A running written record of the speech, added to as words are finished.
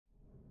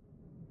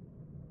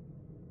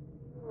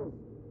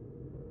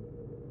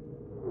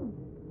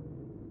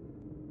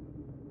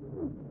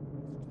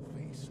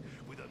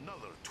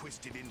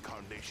twisted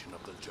incarnation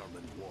of the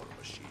German war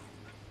machine.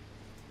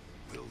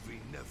 Will we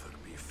never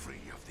be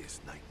free of this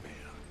nightmare?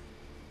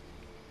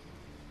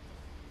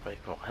 Wait,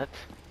 what?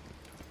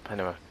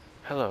 Anyway,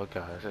 hello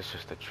guys, it's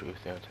just the truth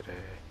here today.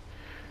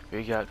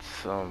 We got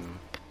the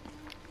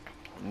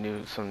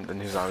new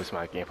zombies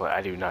map gameplay.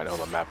 I do not know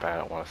the map, I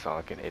don't want to sound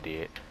like an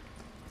idiot.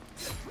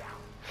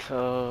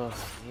 So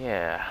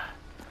yeah,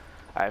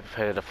 I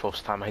played it the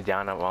first time. I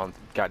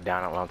got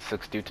down at round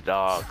 6 due to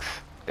dogs.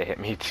 They hit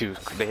me too.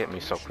 They hit me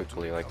so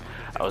quickly. Like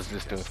I was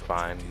just doing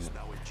fine.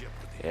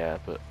 Yeah,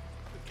 but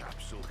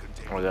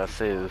what I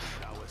say is,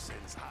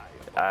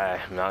 I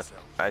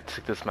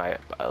took this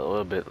map a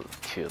little bit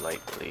too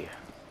lightly.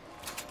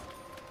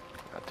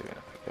 Not doing it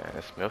again.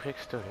 Is Milkcake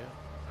still here?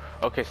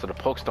 Okay, so the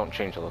pokes don't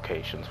change the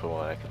locations from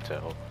what I can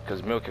tell,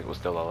 because Milkcake was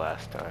still the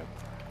last time.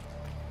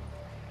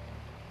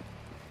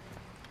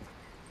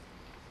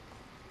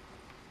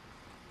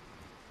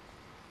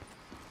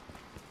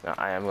 Now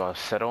I am gonna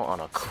settle on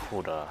a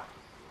Kuda.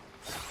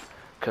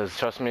 Cause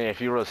trust me, if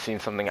you would have seen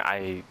something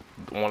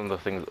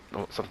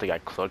something I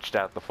clutched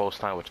at the first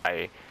time, which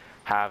I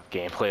have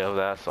gameplay of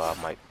that, so I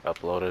might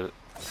upload it.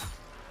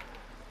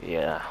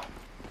 Yeah.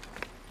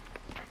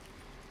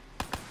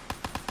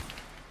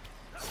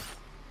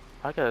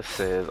 I gotta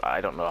say is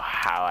I don't know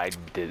how I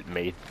did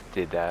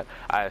that.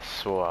 I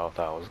swore I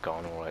thought I was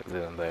going right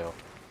then and there.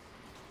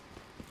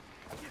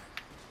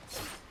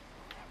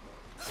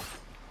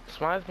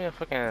 This reminds me of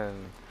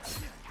fucking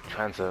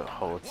Transit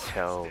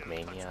Hotel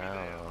Mania. I don't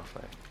know, it's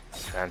like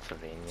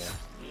Transylvania.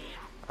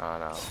 I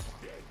don't know.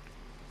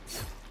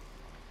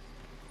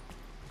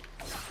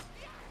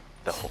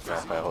 The whole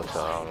Cafe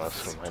Hotel, I don't know,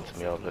 this reminds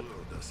me of it.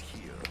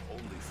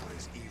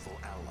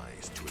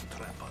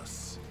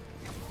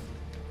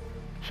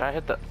 Should I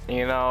hit the,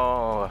 you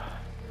know,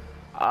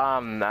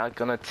 I'm not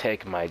gonna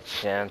take my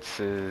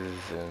chances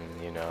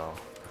and, you know,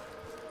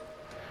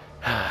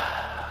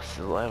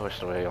 still I wish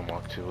the way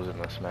Mark 2 was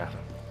in this map.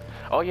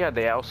 Oh yeah,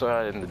 they also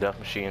had in the Death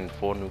Machine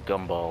 4 new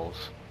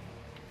gumballs.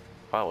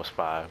 Well, it was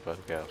 5, but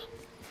who cares?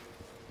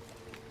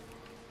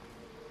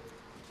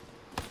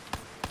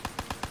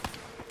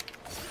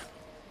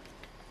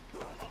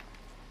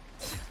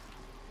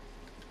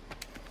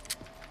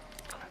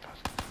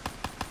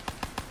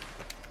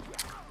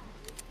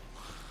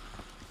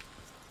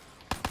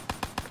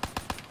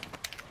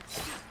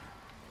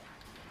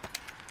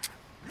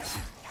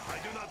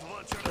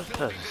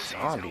 There's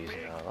zombies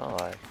now,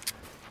 like,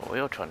 for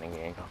real trying to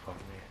gang up on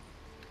me.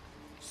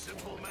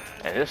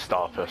 And this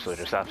star pistol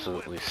just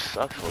absolutely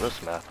sucks for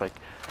this map. Like,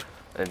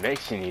 it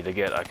makes you need to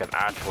get like an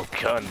actual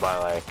gun by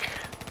like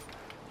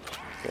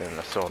getting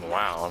a certain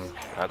round.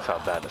 That's how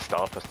bad the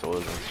star pistol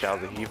is in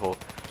Shadows of Evil.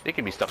 You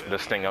can be stuck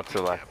this thing up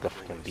to like the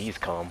fucking bees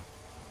come.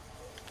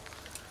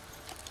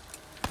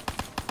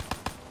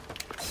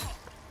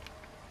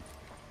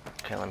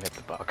 Okay, let me hit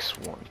the box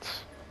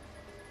once.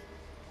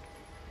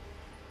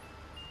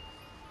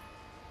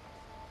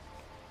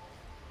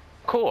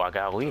 Cool, I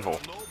got lethal.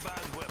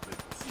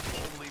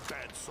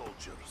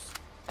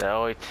 That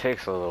only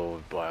takes a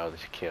little while to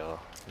kill.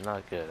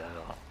 Not good at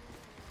all.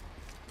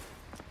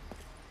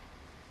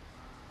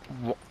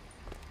 What?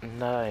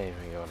 Not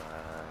even gonna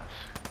ask.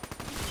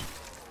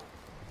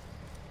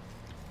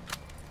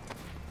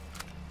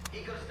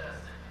 Eagles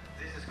Test.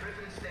 This is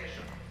Griffin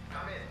Station.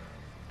 Come in.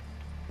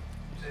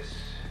 This is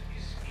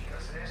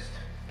Eagles Nest.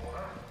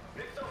 Over.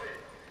 Lift off it.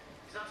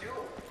 It's not you.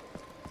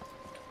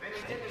 When we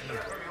didn't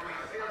hear from you, we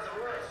feared the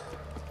worst.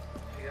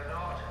 Fear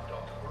not,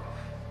 Dr. Groff.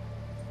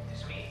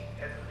 It's me,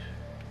 Edward.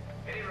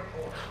 Any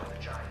reports from the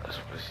giant? This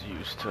was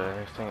used to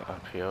anything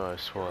up here. I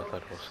swore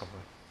that was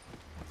something.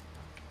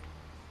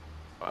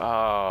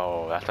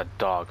 Oh, that's a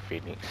dog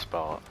feeding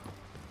spot.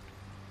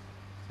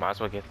 Might as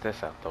well get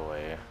this out the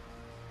way.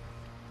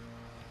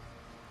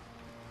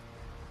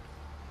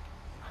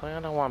 I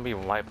don't want to be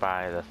right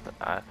by this.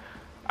 I'm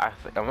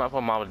not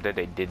for mom that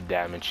they did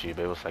damage you,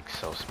 but it was like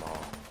so small.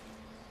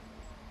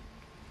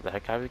 The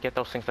heck, how did we get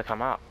those things to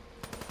come out?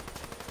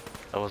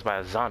 It was by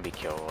a zombie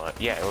kill, right?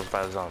 Yeah, it was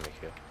by a zombie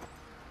kill.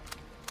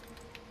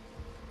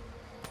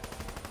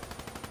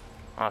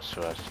 Oh,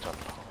 sure, I just don't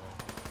know.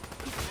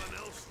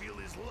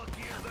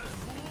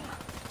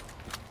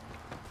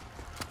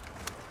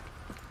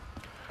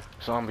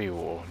 Zombie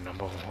war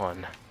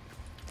 #1.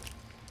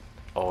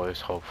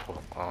 Always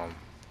hopeful.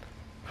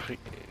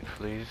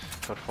 Please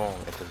perform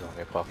into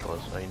zombie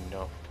apocalypse. I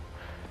know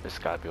this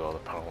gotta be all the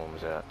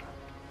problems at.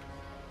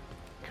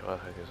 Okay, what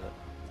the heck is it?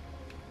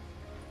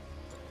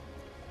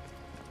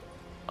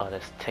 Oh,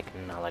 this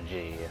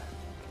technology.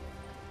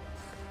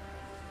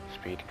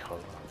 Speed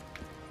color.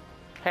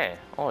 Hey,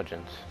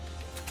 Origins.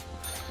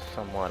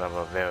 Somewhat of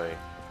a very.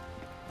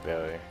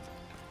 There's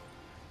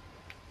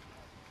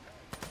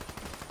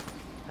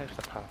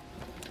the power.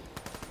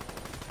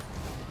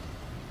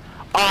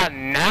 Oh,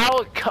 now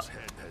it comes.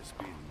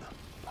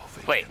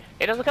 Wait,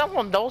 it doesn't come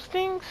on those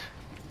things?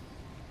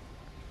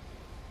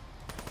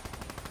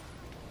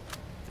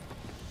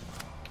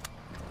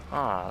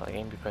 Ah, the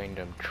game be playing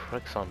them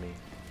tricks on me.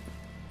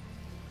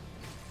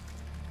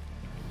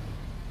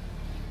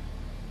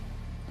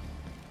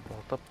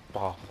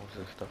 balls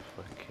is the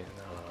fucking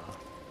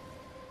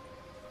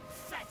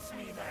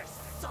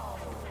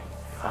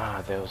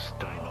those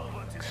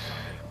dogs.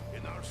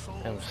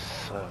 I'm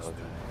so gonna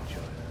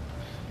enjoy this.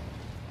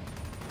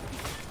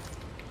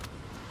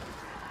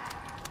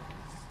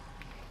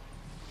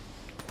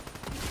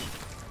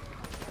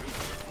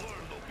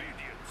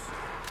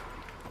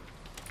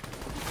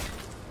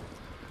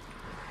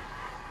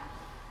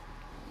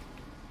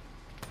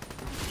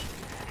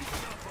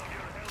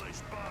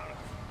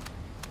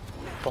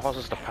 Balls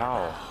is the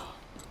power.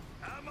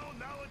 Ammo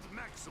now at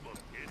maximum.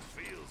 It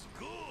feels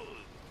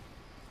good.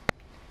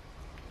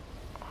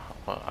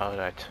 Well,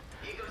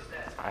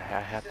 I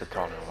have to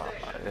tone him up.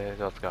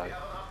 Those guys.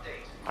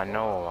 I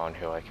know around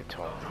here I can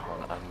tone him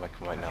up. I'm like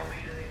right now.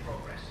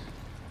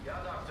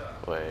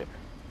 Wait.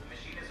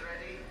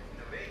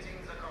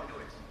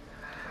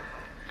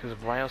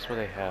 Because why else would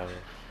they have? I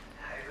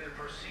will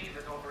proceed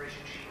with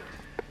Operation Shield.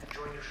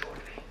 Join you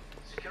shortly.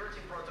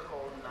 Security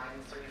protocol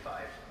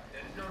 935.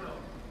 No,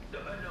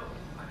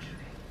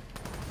 actually.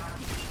 I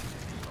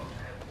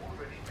have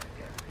already met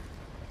Gary.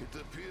 It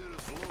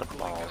appears local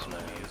balls,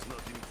 economy man. has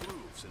not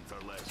improved since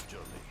our last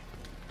journey.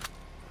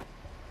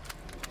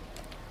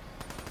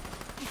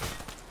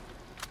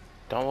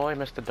 Don't worry,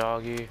 Mr.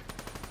 Doggy.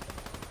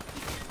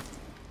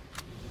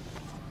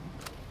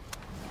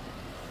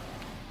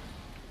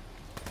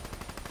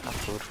 Got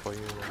food for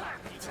you.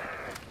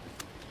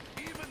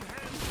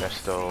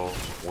 Mr.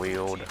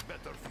 Weird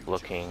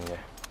looking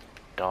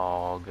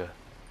dog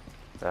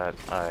that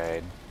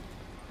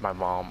my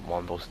mom,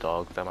 one of those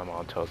dogs that my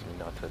mom tells me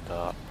not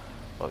to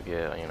but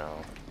yeah, you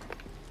know,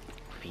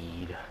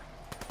 feed.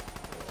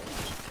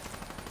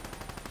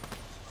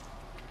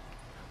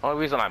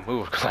 Only reason I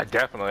moved because I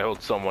definitely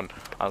heard someone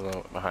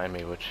behind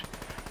me, which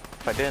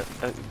if I didn't,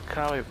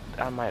 probably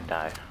I might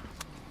die.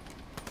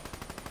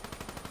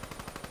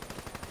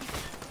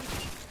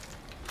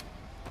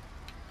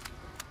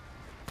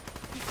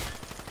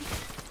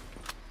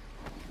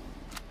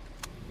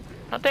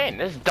 Oh dang,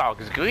 this dog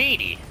is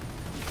greedy.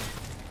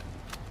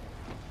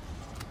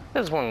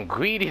 This one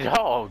greedy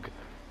dog.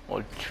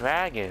 Or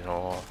dragon,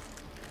 or...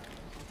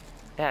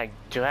 Yeah,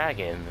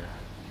 dragon.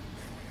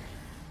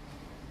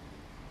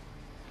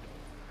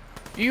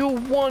 You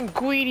one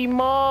greedy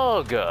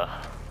mug!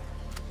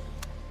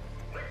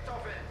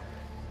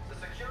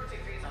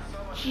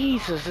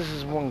 Jesus, this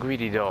is one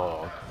greedy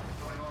dog.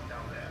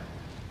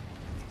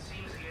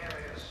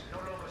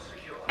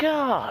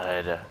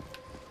 God!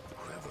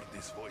 Whoever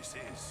this voice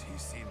is, he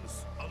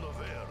seems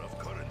unaware of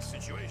current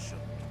situation.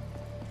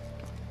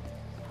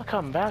 I'll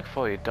come back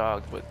for you,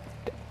 dog, but...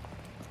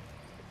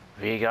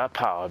 We got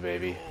power,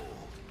 baby. Oh,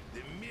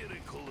 the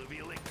miracle of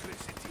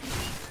electricity.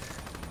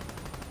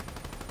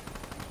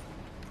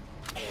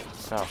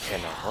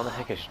 Okay, no. What the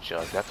heck is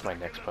Jug? That's my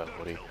next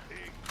priority.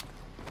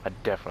 I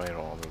definitely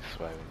don't want to be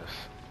surviving this.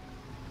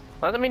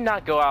 Let me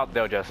not go out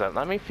there just yet.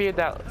 Let me feed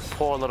that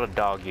poor little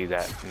doggy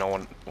that no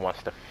one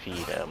wants to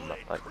feed him.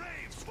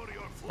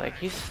 Like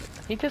he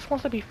just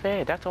wants to be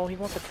fed. That's all. He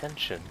wants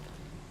attention.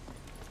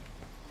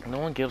 No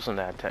one gives him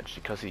that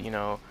attention because you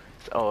know,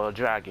 it's, oh, a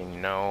dragon, you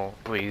know,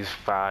 breathes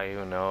fire,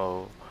 you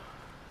know.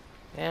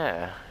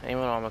 Yeah,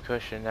 anyone on my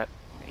cushion that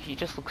he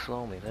just looks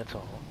lonely. That's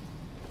all.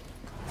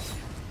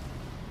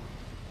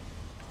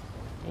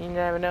 You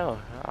never know.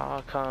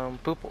 I'll call them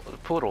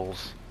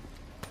poodles.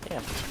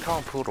 Yeah,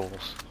 call them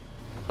poodles.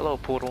 Hello,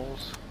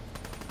 poodles.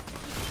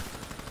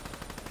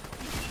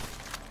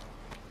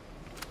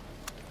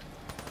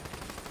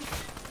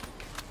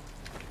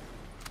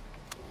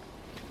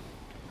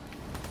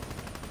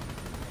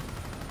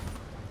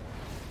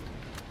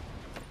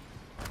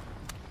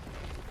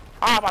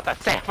 I'm about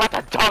to say, about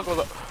to dog with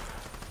a...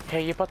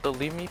 Hey, you about to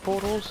leave me,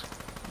 poodles?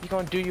 You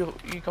gonna do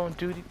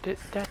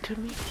that to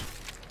me?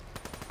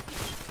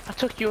 I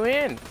took you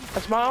in.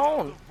 That's my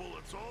own.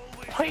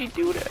 Why you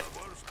do that?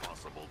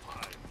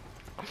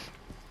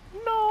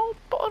 No,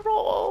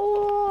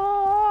 poodle.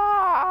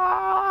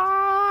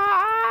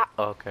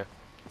 Okay.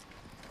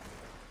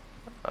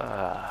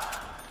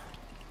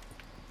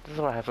 This is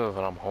what happens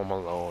when I'm home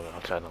alone and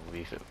I'm trying to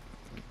leave it.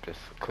 Just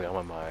clear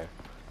my mind.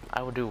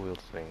 I will do weird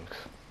things.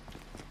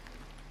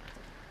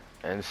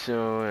 And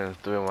soon, in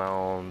 3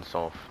 rounds,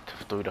 or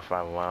 3 to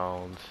 5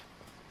 rounds,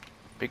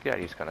 Big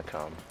Daddy's gonna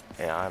come.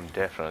 And I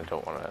definitely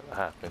don't want that to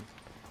happen.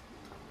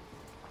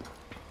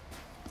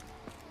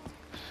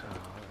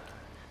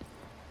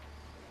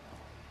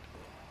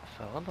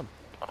 So on the,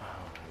 I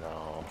don't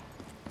know.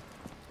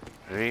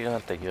 We're gonna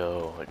have to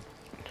go.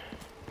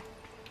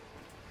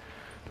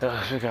 We're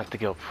gonna have to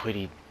go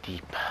pretty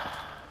deep.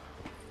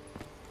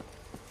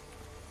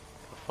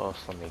 But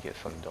first, let me get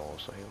some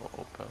doors so he will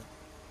open.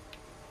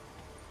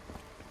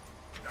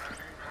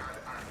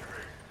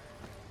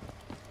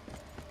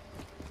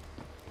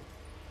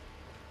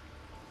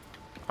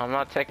 I'm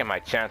not taking my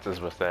chances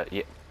with that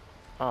yet.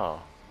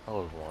 Oh, that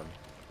was one.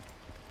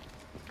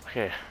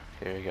 Okay,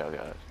 here we go,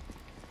 guys.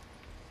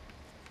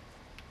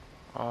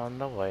 On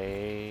the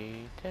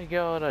way to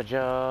go to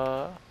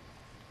Jug.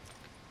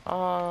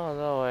 On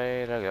the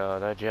way to go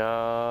to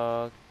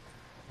Jug.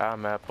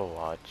 I'm Apple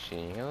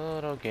watching a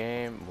little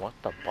game. What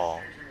the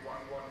ball?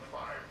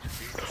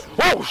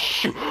 Oh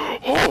shoot!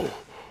 Oh!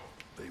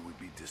 They would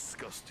be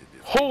disgusted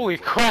if Holy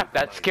crap!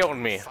 That scared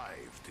me.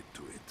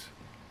 Into it.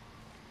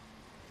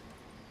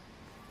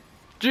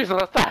 Jesus,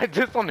 I thought I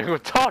did something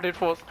retarded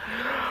for us.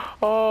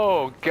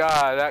 Oh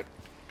god, that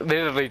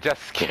literally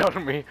just scared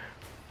me.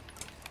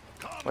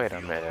 Wait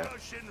a minute.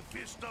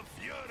 Fist of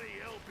fury,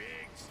 hell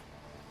pigs.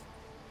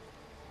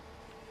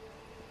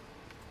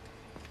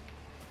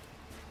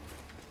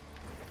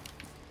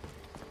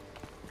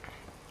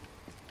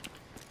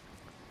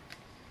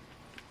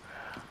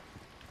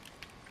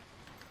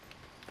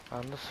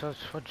 On the search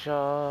for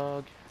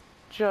Jug.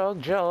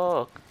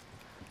 Jug.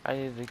 I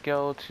need to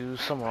go to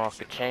some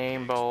rocket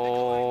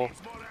chamber.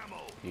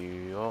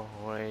 You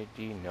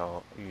already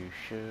know. You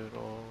should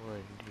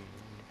already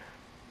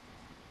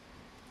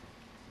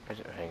know.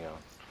 Hang on.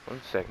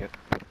 1 second.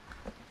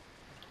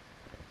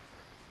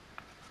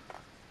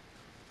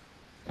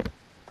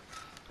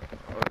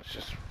 Let's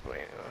just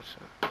wait.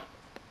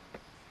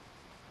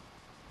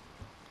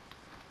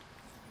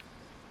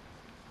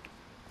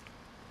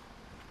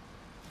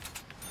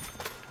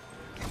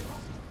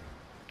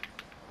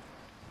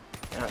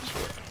 That's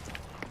what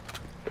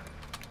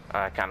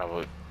I kind of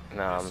would.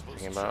 Now I'm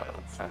thinking about.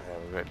 I have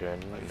regret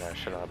doing that.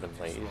 Should have been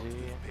lazy.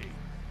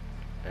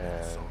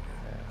 And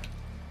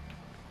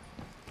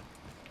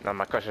now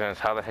my question is,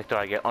 how the heck do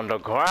I get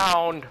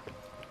underground?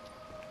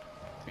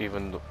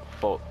 Even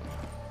for.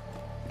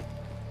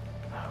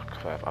 Oh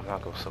crap! I'm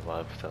not gonna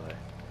survive today.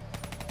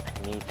 I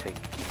need to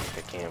get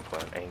the game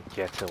plan and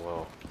get to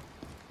where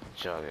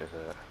Jug is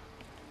at.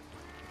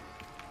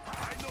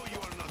 I know you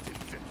are not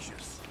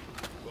infectious.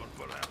 Or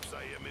perhaps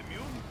I am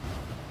immune?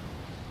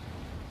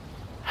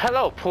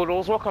 Hello,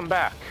 poodles. Welcome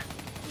back.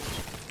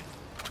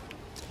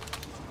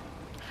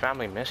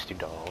 Family missed you,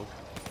 dog.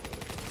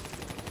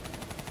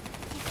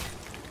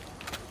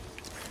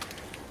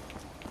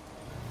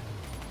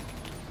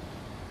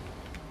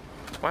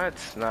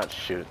 Let's not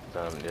shoot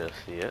them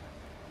just yet.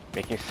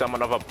 Making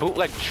someone of a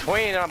bootleg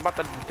train. I'm about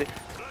to.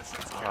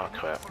 Oh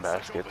crap!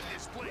 Baskets.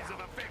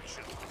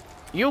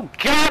 You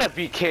gotta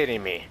be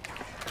kidding me!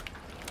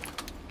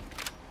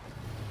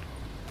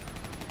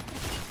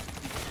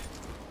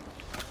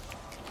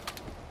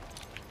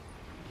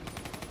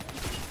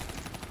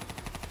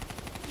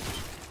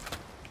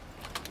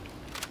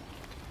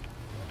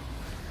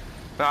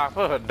 Nah, I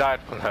could have died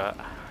from that.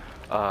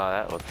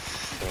 That would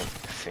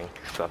sink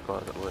suck,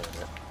 wouldn't it?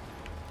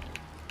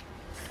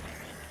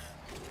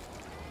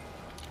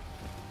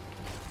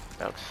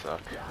 That would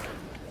suck.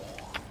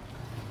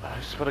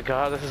 I swear to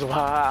God, this is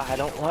why I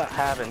don't like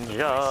having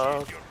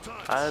Jug.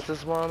 This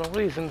is one of the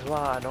reasons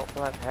why I don't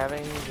like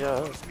having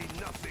Jug.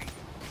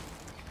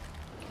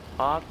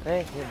 I'm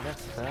thinking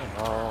that's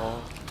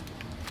all.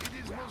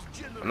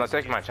 I'm not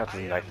taking my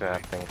chances like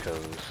that thing,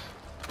 cause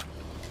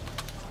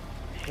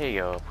here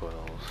you go,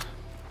 poodles.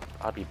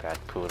 I'll be back,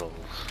 poodles.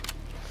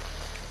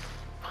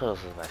 Poodles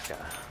is a nice guy.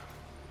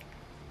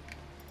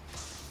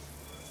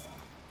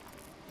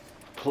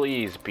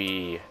 Please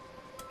be.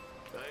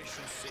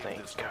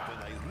 Thank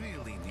God. I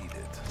really need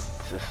it.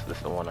 This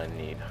is the one I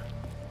need.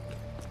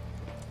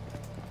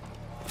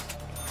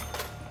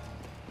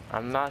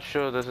 I'm not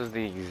sure this is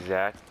the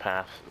exact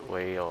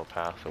pathway or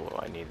path to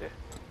what I need it.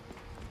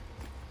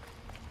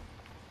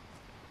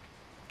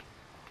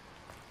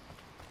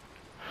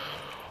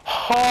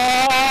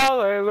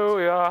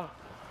 Hallelujah!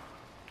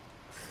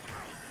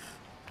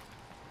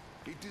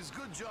 It is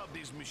good job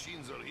these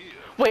machines are here.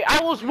 Wait,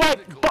 I was right!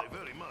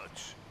 Very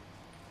much.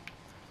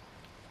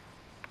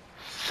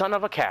 Son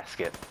of a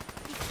casket.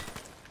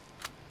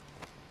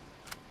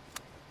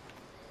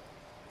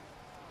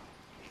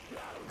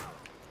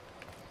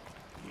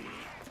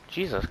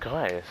 Jesus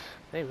Christ.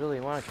 They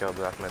really want to kill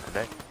Blackman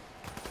today.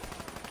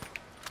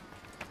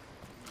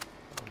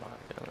 Oh my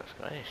goodness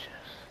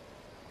gracious.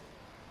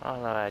 Oh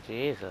Lord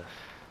Jesus.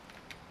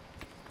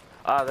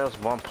 Ah, there was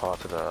one part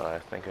to the, I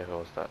think it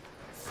was that.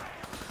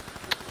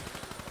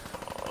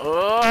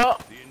 Oh!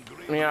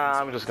 Yeah,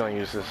 I'm just gonna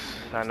use this.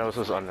 I know this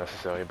is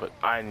unnecessary, but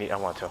I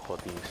want to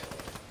put these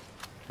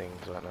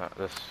things right now.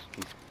 These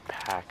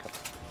pack.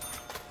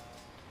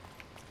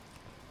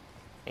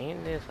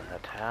 Ain't this a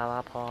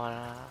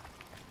teleporter?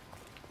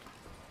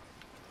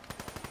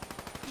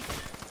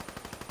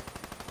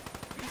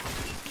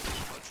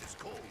 Much is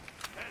cold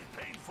and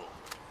painful.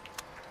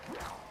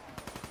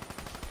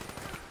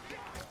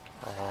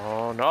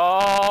 Oh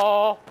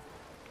no!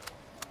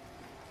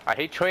 I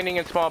hate training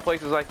in small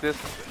places like this.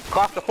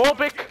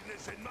 Claustrophobic!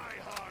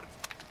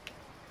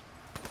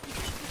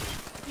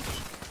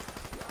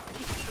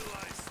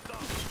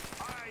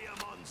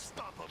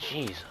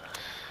 Jesus.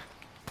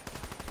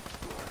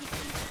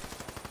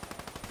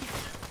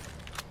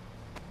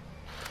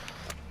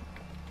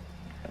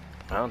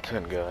 Round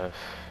 10, guys.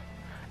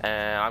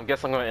 And I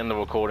guess I'm going to end the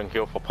recording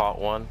here for part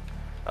 1.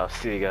 I'll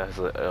see you guys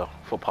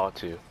for part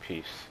 2.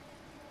 Peace.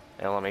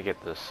 And let me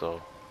get this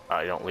so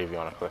I don't leave you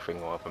on a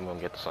cliffhanger if I'm going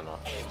to get this or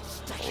not.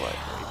 Alright,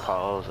 let me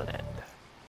pause and